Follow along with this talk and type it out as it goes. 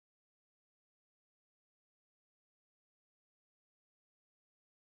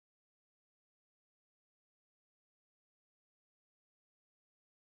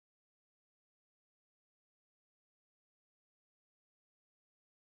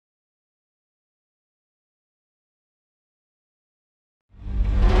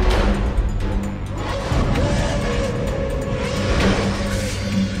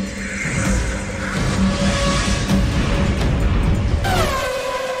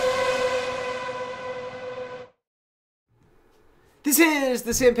This is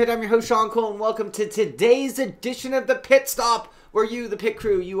the Simpit. I'm your host, Sean Cole, and welcome to today's edition of the Pit Stop, where you, the pit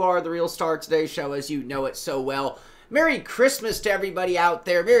crew, you are the real star of today's show, as you know it so well. Merry Christmas to everybody out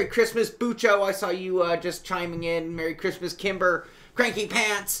there. Merry Christmas, Bucho. I saw you just chiming in. Merry Christmas, Kimber, Cranky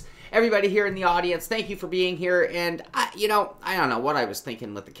Pants, everybody here in the audience. Thank you for being here. And, I don't know what I was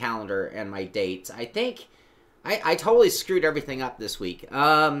thinking with the calendar and my dates. I think I totally screwed everything up this week.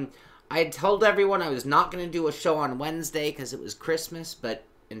 I had told everyone I was not going to do a show on Wednesday because it was Christmas, but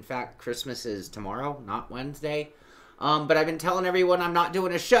in fact, Christmas is tomorrow, not Wednesday. But I've been telling everyone I'm not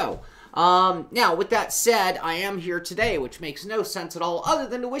doing a show. Now, with that said, I am here today, which makes no sense at all other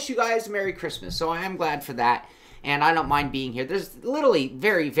than to wish you guys a Merry Christmas. So I am glad for that, and I don't mind being here. There's literally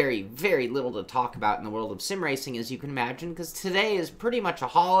very, very, very little to talk about in the world of sim racing, as you can imagine, because today is pretty much a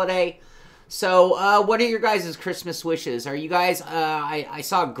holiday. So, what are your guys' Christmas wishes? Are you guys, I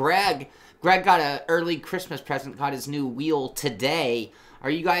saw Greg got an early Christmas present, got his new wheel today. Are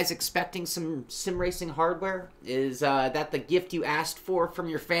you guys expecting some sim racing hardware? Is that the gift you asked for from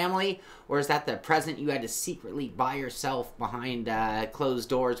your family? Or is that the present you had to secretly buy yourself behind closed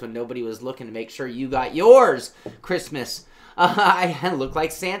doors when nobody was looking to make sure you got yours Christmas? I look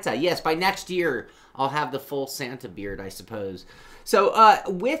like Santa. Yes, by next year, I'll have the full Santa beard, I suppose. So,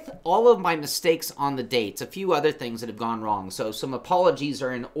 with all of my mistakes on the dates, a few other things that have gone wrong. So, some apologies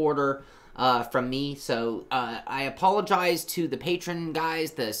are in order from me. So, I apologize to the patron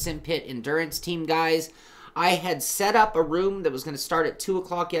guys, the Simpit Endurance Team guys. I had set up a room that was going to start at 2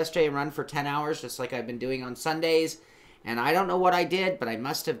 o'clock yesterday and run for 10 hours, just like I've been doing on Sundays. And I don't know what I did, but I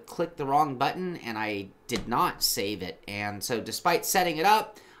must have clicked the wrong button, and I did not save it. And so, despite setting it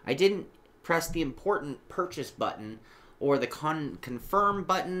up, I didn't press the important purchase button or the confirm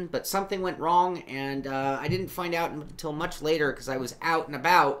button, but something went wrong, and I didn't find out until much later because I was out and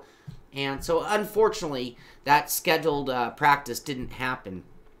about, and so unfortunately, that scheduled practice didn't happen.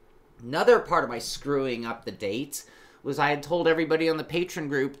 Another part of my screwing up the dates was I had told everybody on the patron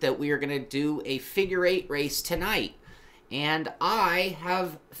group that we are going to do a figure 8 race tonight, and I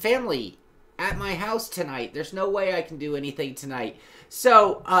have family at my house tonight. There's no way I can do anything tonight.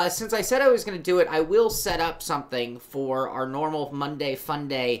 So, since I said I was going to do it, I will set up something for our normal Monday Fun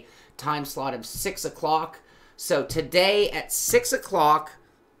Day time slot of 6 o'clock. So, today at 6 o'clock,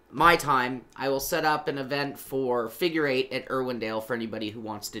 my time, I will set up an event for Figure 8 at Irwindale for anybody who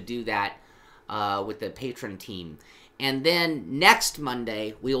wants to do that with the patron team. And then next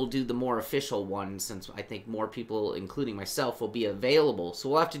Monday, we'll do the more official one, since I think more people, including myself, will be available. So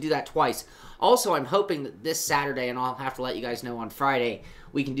we'll have to do that twice. Also, I'm hoping that this Saturday, and I'll have to let you guys know on Friday,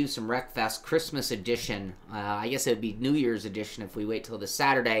 we can do some Wreckfest Christmas edition. I guess it would be New Year's edition if we wait till this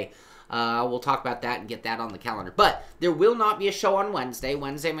Saturday. We'll talk about that and get that on the calendar. But there will not be a show on Wednesday.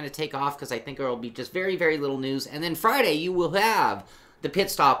 Wednesday I'm going to take off because I think there will be just very, very little news. And then Friday you will have the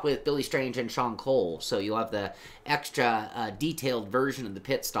Pit Stop with Billy Strange and Sean Cole. So you'll have the extra detailed version of the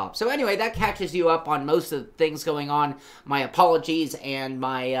Pit Stop. So anyway, that catches you up on most of the things going on. My apologies and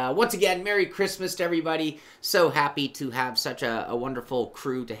my, once again, Merry Christmas to everybody. So happy to have such a wonderful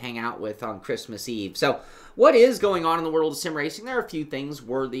crew to hang out with on Christmas Eve. So what is going on in the world of sim racing? There are a few things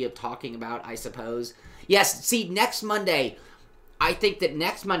worthy of talking about, I suppose. Yes, see, next Monday, I think that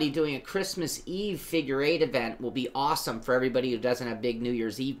next Monday doing a Christmas Eve figure 8 event will be awesome for everybody who doesn't have big New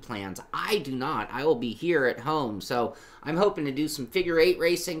Year's Eve plans. I do not. I will be here at home, so I'm hoping to do some figure 8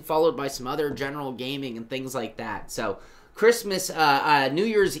 racing followed by some other general gaming and things like that. So Christmas, New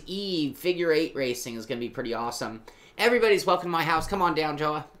Year's Eve figure 8 racing is going to be pretty awesome. Everybody's welcome to my house. Come on down,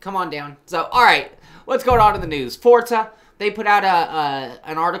 Joa. Come on down. So, all right, what's going on in the news? Forza, they put out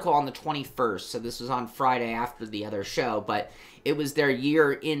an article on the 21st, so this was on Friday after the other show, but it was their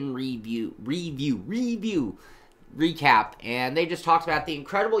year in review recap, and they just talked about the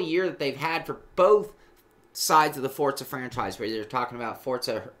incredible year that they've had for both sides of the Forza franchise, whether they're talking about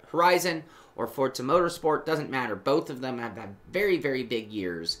Forza Horizon or Forza Motorsport, doesn't matter. Both of them have had very, very big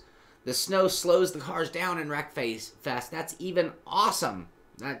years. The snow slows the cars down in Wreckfest. That's even awesome.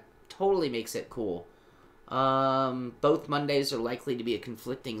 That totally makes it cool. Both Mondays are likely to be a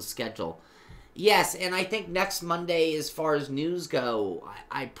conflicting schedule. Yes, and I think next Monday, as far as news go,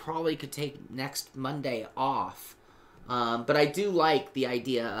 I probably could take next Monday off. But I do like the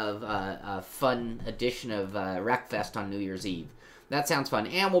idea of a fun edition of Wreckfest on New Year's Eve. That sounds fun,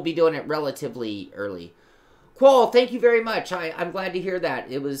 and we'll be doing it relatively early. Qual, thank you very much. I'm glad to hear that.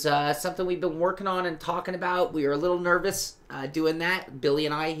 It was something we've been working on and talking about. We were a little nervous doing that. Billy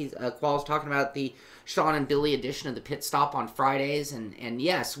and I, Qual's talking about the Sean and Billy edition of the Pit Stop on Fridays. And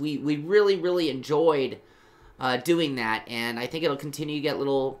yes, we really, really enjoyed doing that. And I think it'll continue to get a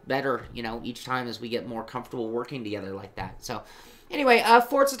little better, you know, each time as we get more comfortable working together like that. So Anyway,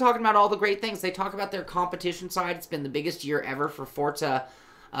 Forza talking about all the great things. They talk about their competition side. It's been the biggest year ever for Forza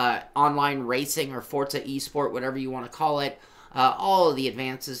online racing, or Forza eSport, whatever you want to call it. All of the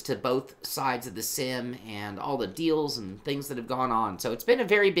advances to both sides of the sim and all the deals and things that have gone on. So it's been a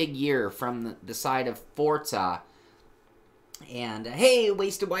very big year from the side of Forza. And hey,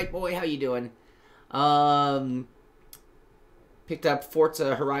 Wasted White Boy, how you doing? Picked up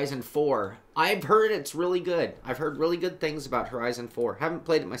Forza Horizon 4. I've heard it's really good. I've heard really good things about Horizon 4. Haven't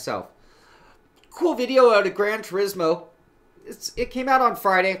played it myself. Cool video out of Gran Turismo. It came out on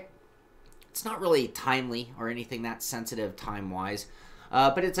Friday. It's not really timely or anything that sensitive time-wise.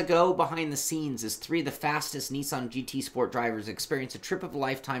 But it's a go behind the scenes as 3 of the fastest Nissan GT Sport drivers experience a trip of a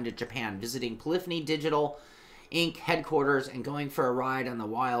lifetime to Japan, visiting Polyphony Digital Inc. headquarters and going for a ride on the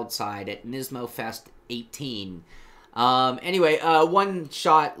wild side at Nismo Fest 18. Anyway, one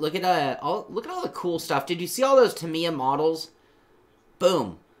shot. Look at all the cool stuff. Did you see all those Tamiya models?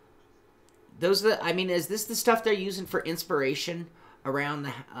 Boom. Those are I mean, is this the stuff they're using for inspiration around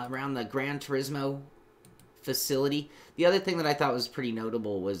the Gran Turismo facility? The other thing that I thought was pretty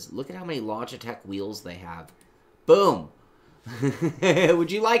notable was look at how many Logitech wheels they have. Boom.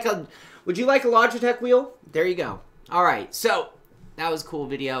 Would you like a Logitech wheel? There you go. All right. So, that was a cool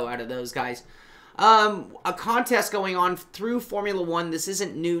video out of those guys. A contest going on through Formula One. This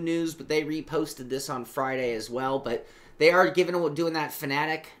isn't new news, but they reposted this on Friday as well. But they are doing that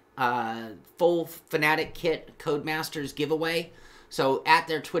Fanatic, full Fanatic kit Codemasters giveaway. So at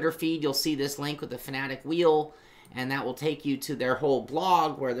their Twitter feed, you'll see this link with the Fanatic wheel, and that will take you to their whole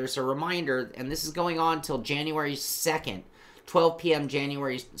blog where there's a reminder. And this is going on till January 2nd, 12 p.m.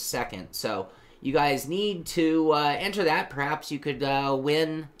 January 2nd. So you guys need to enter that. Perhaps you could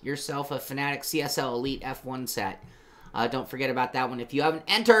win yourself a Fanatic CSL Elite F1 set. Don't forget about that one. If you haven't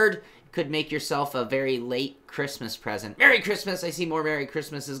entered, you could make yourself a very late Christmas present. Merry Christmas. I see more Merry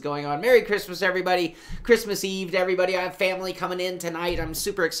Christmases going on. Merry Christmas, everybody. Christmas Eve to everybody. I have family coming in tonight. I'm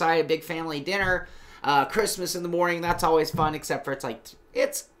super excited. Big family dinner. Christmas in the morning. That's always fun, except for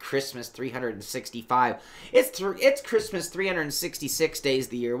it's Christmas 365. It's Christmas 366 days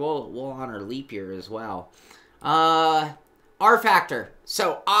of the year. We'll honor leap year as well. R Factor.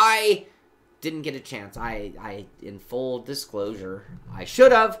 So I didn't get a chance. I in full disclosure, I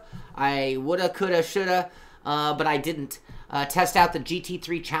should have. I woulda, coulda, shoulda, but I didn't. Test out the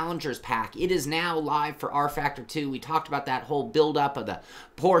GT3 Challengers pack. It is now live for R Factor 2. We talked about that whole build-up of the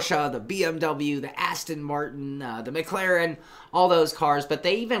Porsche, the BMW, the Aston Martin, the McLaren, all those cars. But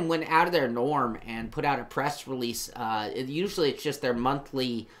they even went out of their norm and put out a press release. Usually it's just their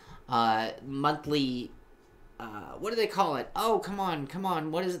monthly, what do they call it? Oh, come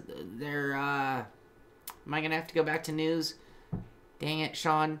on. What is their, am I going to have to go back to news? Dang it,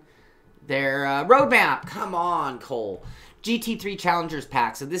 Sean. Their roadmap. Come on, Cole. GT3 Challengers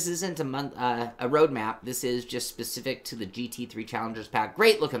pack. So this isn't a roadmap. This is just specific to the GT3 Challengers pack.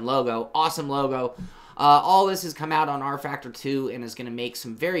 Great looking logo. Awesome logo. All this has come out on R Factor 2 and is going to make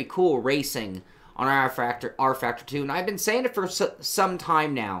some very cool racing on R Factor 2. And I've been saying it for some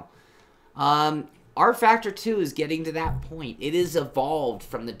time now. R Factor 2 is getting to that point. It is evolved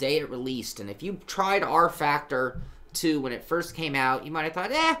from the day it released. And if you tried R Factor 2 when it first came out, you might have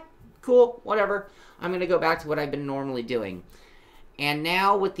thought, cool, whatever. I'm going to go back to what I've been normally doing. And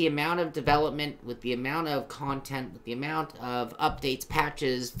now with the amount of development, with the amount of content, with the amount of updates,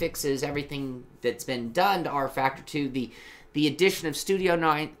 patches, fixes, everything that's been done to R Factor 2, the addition of Studio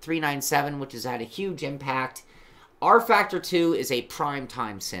 397, which has had a huge impact, R Factor 2 is a prime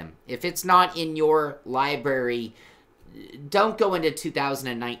time sim. If it's not in your library, don't go into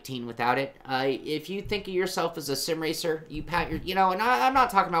 2019 without it. If you think of yourself as a sim racer, you pat your, and I'm not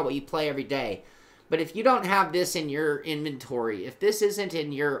talking about what you play every day, but if you don't have this in your inventory, if this isn't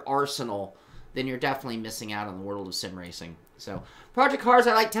in your arsenal, then you're definitely missing out on the world of sim racing. So, Project Cars,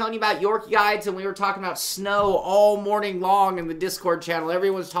 I like telling you about Yorkie guides, and we were talking about snow all morning long in the Discord channel.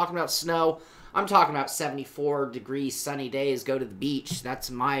 Everyone's talking about snow. I'm talking about 74-degree sunny days, go to the beach. That's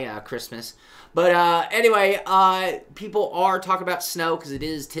my Christmas. But anyway, people are talking about snow because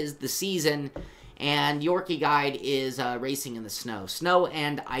tis the season. And Yorkie Guide is racing in the snow. Snow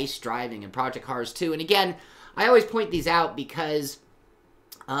and ice driving in Project Cars 2. And again, I always point these out because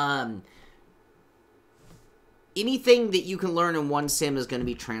anything that you can learn in one sim is going to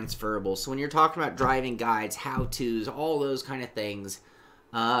be transferable. So when you're talking about driving guides, how-tos, all those kind of things,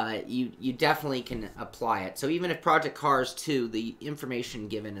 you definitely can apply it. So even if Project Cars 2, the information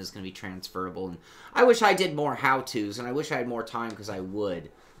given is going to be transferable. And I wish I did more how-tos, and I wish I had more time because I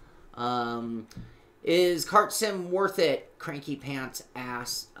would. Is Kart Sim worth it? Cranky Pants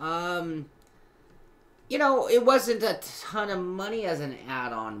asks. you know, it wasn't a ton of money as an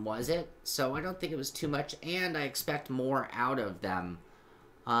add-on, was it? So I don't think it was too much, and I expect more out of them.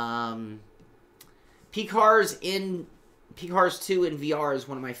 P-Cars 2 in VR is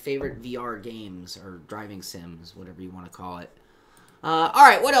one of my favorite VR games, or driving sims, whatever you want to call it. All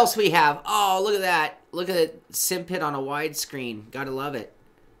right, what else we have? Oh, look at that. Look at it. Simpit on a widescreen. Gotta love it.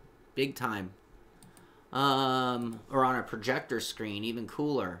 Big time. Or on a projector screen, even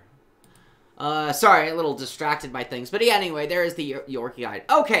cooler. Sorry, a little distracted by things. But yeah, anyway, there is the Yorkie guide.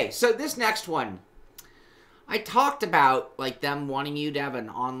 Okay, so this next one. I talked about, like, them wanting you to have an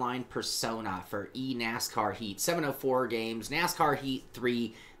online persona for NASCAR Heat. 704 games, NASCAR Heat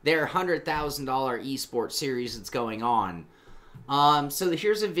 3, their $100,000 esports series that's going on. So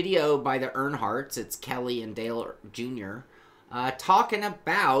here's a video by the Earnhardts. It's Kelly and Dale Jr. Talking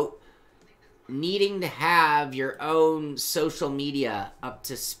about needing to have your own social media up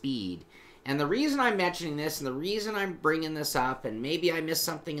to speed. And the reason I'm mentioning this, and the reason I'm bringing this up, and maybe I missed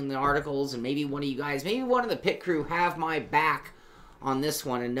something in the articles, and maybe one of you guys, maybe one of the pit crew have my back on this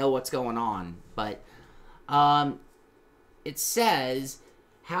one and know what's going on. But it says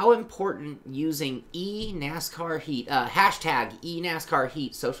how important using NASCAR Heat, hashtag NASCAR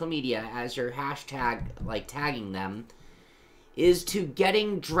Heat social media as your hashtag, like tagging them, is to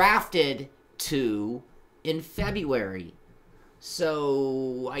getting drafted to in February.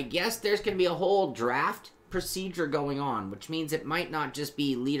 So I guess there's going to be a whole draft procedure going on, which means it might not just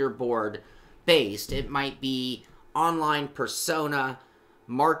be leaderboard based. It might be online persona,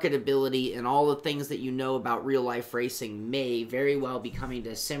 marketability, and all the things that you know about real life racing may very well be coming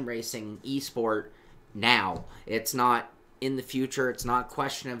to sim racing esport now. It's not in the future. It's not a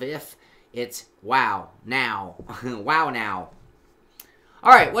question of if. It's wow now. Wow now.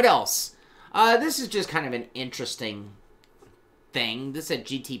 All right, what else? This is just kind of an interesting thing. This is at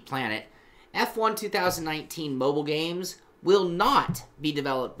GT Planet. F1 2019 mobile games will not be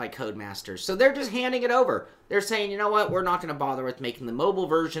developed by Codemasters. So they're just handing it over. They're saying, you know what, we're not going to bother with making the mobile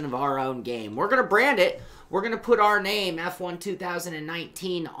version of our own game. We're going to brand it. We're going to put our name, F1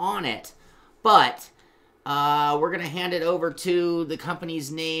 2019, on it. But we're going to hand it over to, the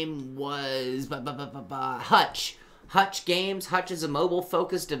company's name was Hutch. Hutch Games. Hutch is a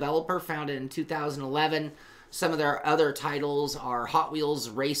mobile-focused developer founded in 2011. Some of their other titles are Hot Wheels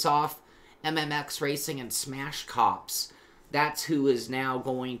Race Off, MMX Racing, and Smash Cops. That's who is now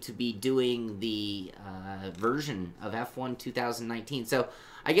going to be doing the version of F1 2019. So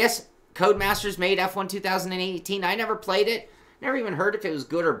I guess Codemasters made F1 2018. I never played it. Never even heard if it was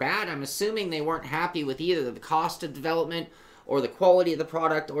good or bad. I'm assuming they weren't happy with either the cost of development or the quality of the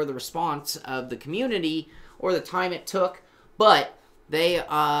product or the response of the community or the time it took. But they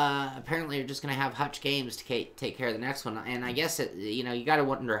apparently are just going to have Hutch Games to take care of the next one. And I guess, you know, you got to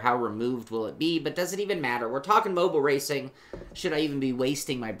wonder how removed will it be. But does it even matter? We're talking mobile racing. Should I even be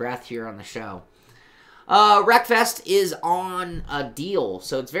wasting my breath here on the show? Wreckfest is on a deal.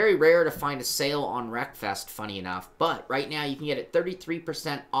 So it's very rare to find a sale on Wreckfest, funny enough. But right now you can get it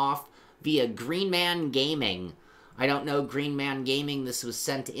 33% off via Green Man Gaming. I don't know Green Man Gaming. This was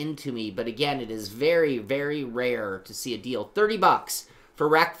sent in to me. But again, it is very, very rare to see a deal. $30 for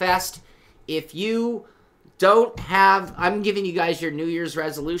Wreckfest. If you don't have... I'm giving you guys your New Year's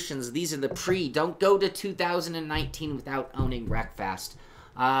resolutions. These are the pre. Don't go to 2019 without owning Wreckfest.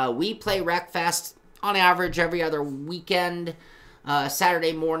 We play Wreckfest on average every other weekend,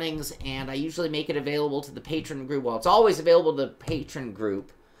 Saturday mornings. And I usually make it available to the patron group. Well, it's always available to the patron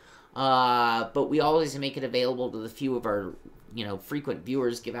group. But we always make it available to the few of our, you know, frequent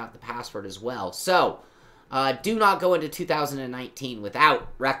viewers, give out the password as well. So, do not go into 2019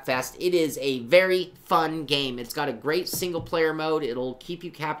 without Wreckfest. It is a very fun game. It's got a great single-player mode. It'll keep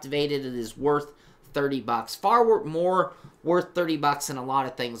you captivated. It is worth $30. Far more worth $30 than a lot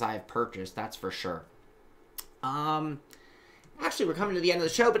of things I've purchased, that's for sure. Actually, we're coming to the end of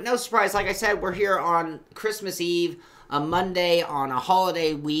the show, but no surprise. Like I said, we're here on Christmas Eve, a Monday on a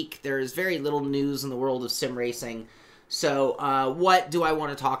holiday week. There is very little news in the world of sim racing. So, what do I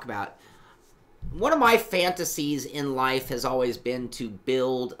want to talk about? One of my fantasies in life has always been to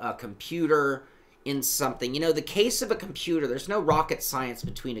build a computer in something. You know, the case of a computer, there's no rocket science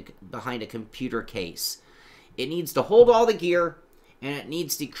behind a computer case. It needs to hold all the gear, and it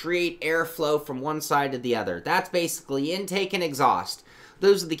needs to create airflow from one side to the other. That's basically intake and exhaust.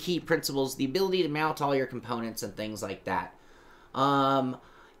 Those are the key principles, the ability to mount all your components and things like that.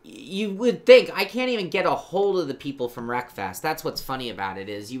 You would think, I can't even get a hold of the people from Wreckfest. That's what's funny about it,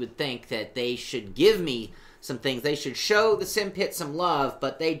 is you would think that they should give me some things. They should show the Simpit some love,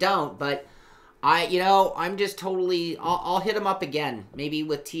 but they don't. But I'm just totally, I'll hit them up again. Maybe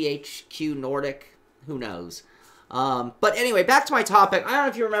with THQ Nordic. Who knows? But anyway, back to my topic. I don't know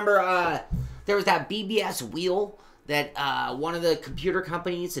if you remember, there was that BBS wheel that one of the computer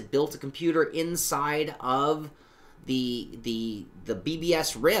companies had built a computer inside of the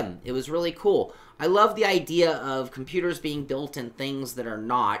BBS rim. It was really cool. I love the idea of computers being built in things that are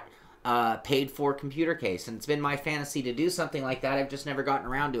not paid for computer case, and it's been my fantasy to do something like that. I've just never gotten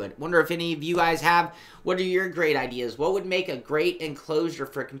around to it. Wonder if any of you guys have. What are your great ideas? What would make a great enclosure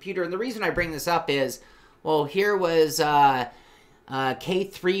for a computer? And the reason I bring this up is, well, here was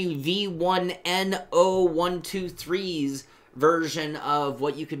K3V1NO123's version of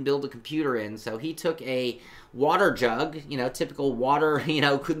what you can build a computer in. So he took a water jug, you know, typical water, you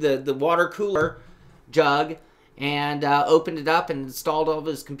know, the water cooler jug, and opened it up and installed all of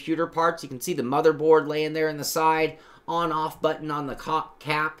his computer parts. You can see the motherboard laying there in the side, on-off button on the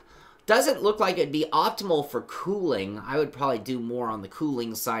cap. Doesn't look like it'd be optimal for cooling. I would probably do more on the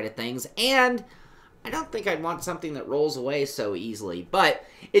cooling side of things, and I don't think I'd want something that rolls away so easily, but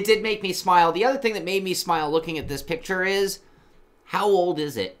it did make me smile. The other thing that made me smile looking at this picture is, how old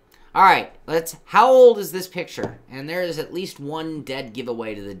is it? All right, how old is this picture? And there is at least one dead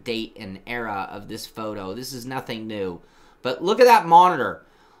giveaway to the date and era of this photo. This is nothing new. But look at that monitor.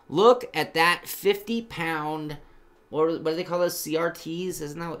 Look at that 50-pound, what do they call those, CRTs?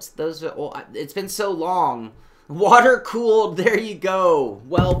 Isn't that what those are? Oh, it's been so long. Water-cooled, there you go.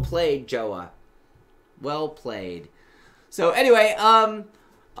 Well played, Joa. Well played. So anyway,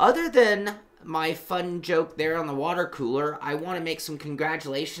 other than my fun joke there on the water cooler, I want to make some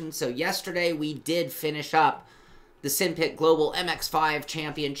congratulations. So yesterday we did finish up the Simpit Global MX5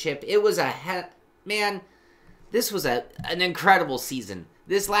 Championship. It was man, this was an incredible season.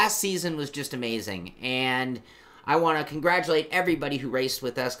 This last season was just amazing, and I want to congratulate everybody who raced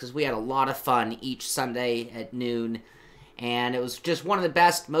with us, because we had a lot of fun each Sunday at noon, and it was just one of the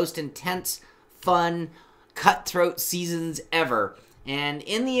best, most intense, fun, cutthroat seasons ever. And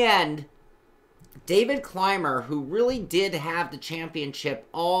in the end, David Clymer, who really did have the championship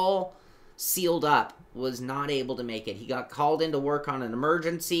all sealed up, was not able to make it. He got called into work on an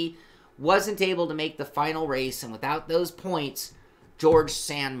emergency, wasn't able to make the final race, and without those points, George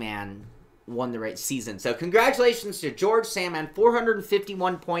Sandman won the race season. So congratulations to George Sandman,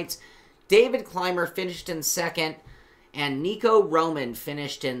 451 points. David Clymer finished in second, and Nico Roman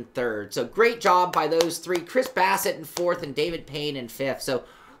finished in third. So great job by those three. Chris Bassett in fourth and David Payne in fifth. So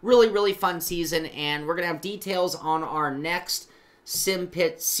really, really fun season, and we're going to have details on our next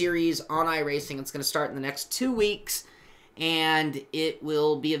Simpit series on iRacing. It's going to start in the next 2 weeks, and it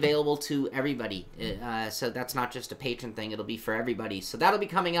will be available to everybody. So that's not just a patron thing. It'll be for everybody. So that'll be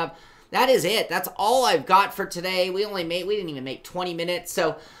coming up. That is it. That's all I've got for today. We didn't even make 20 minutes,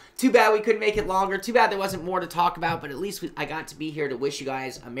 so too bad we couldn't make it longer. Too bad there wasn't more to talk about, but at least I got to be here to wish you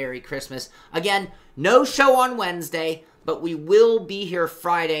guys a Merry Christmas. Again, no show on Wednesday, but we will be here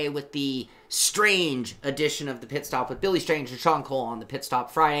Friday with the Strange edition of the Pit Stop with Billy Strange and Sean Cole on the Pit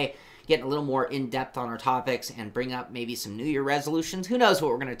Stop Friday, getting a little more in-depth on our topics and bring up maybe some New Year resolutions. Who knows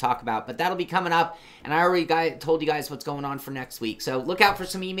what we're going to talk about, but that'll be coming up, and I already told you guys what's going on for next week. So look out for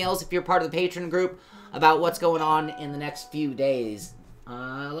some emails if you're part of the patron group about what's going on in the next few days.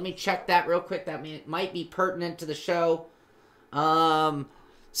 Let me check that real quick. That might be pertinent to the show.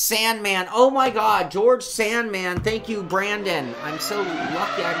 Sandman. Oh my God, George Sandman. Thank you, Brandon. I'm so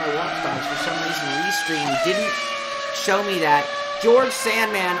lucky I have my watchdogs. For some reason, Restream didn't show me that. George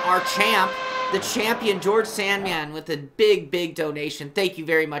Sandman, our champ, the champion, George Sandman, with a big, big donation. Thank you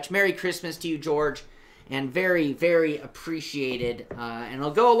very much. Merry Christmas to you, George. And very, very appreciated. And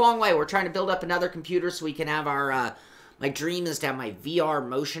it'll go a long way. We're trying to build up another computer so we can have our... my dream is to have my VR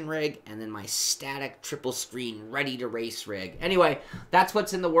motion rig and then my static triple screen ready to race rig. Anyway, that's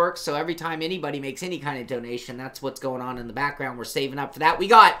what's in the works. So every time anybody makes any kind of donation, that's what's going on in the background. We're saving up for that. We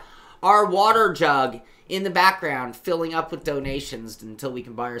got our water jug in the background filling up with donations until we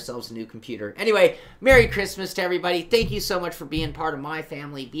can buy ourselves a new computer. Anyway, Merry Christmas to everybody. Thank you so much for being part of my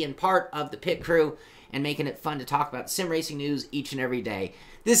family, being part of the pit crew, and making it fun to talk about sim racing news each and every day.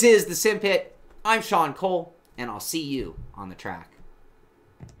 This is the Simpit. I'm Sean Cole, and I'll see you on the track.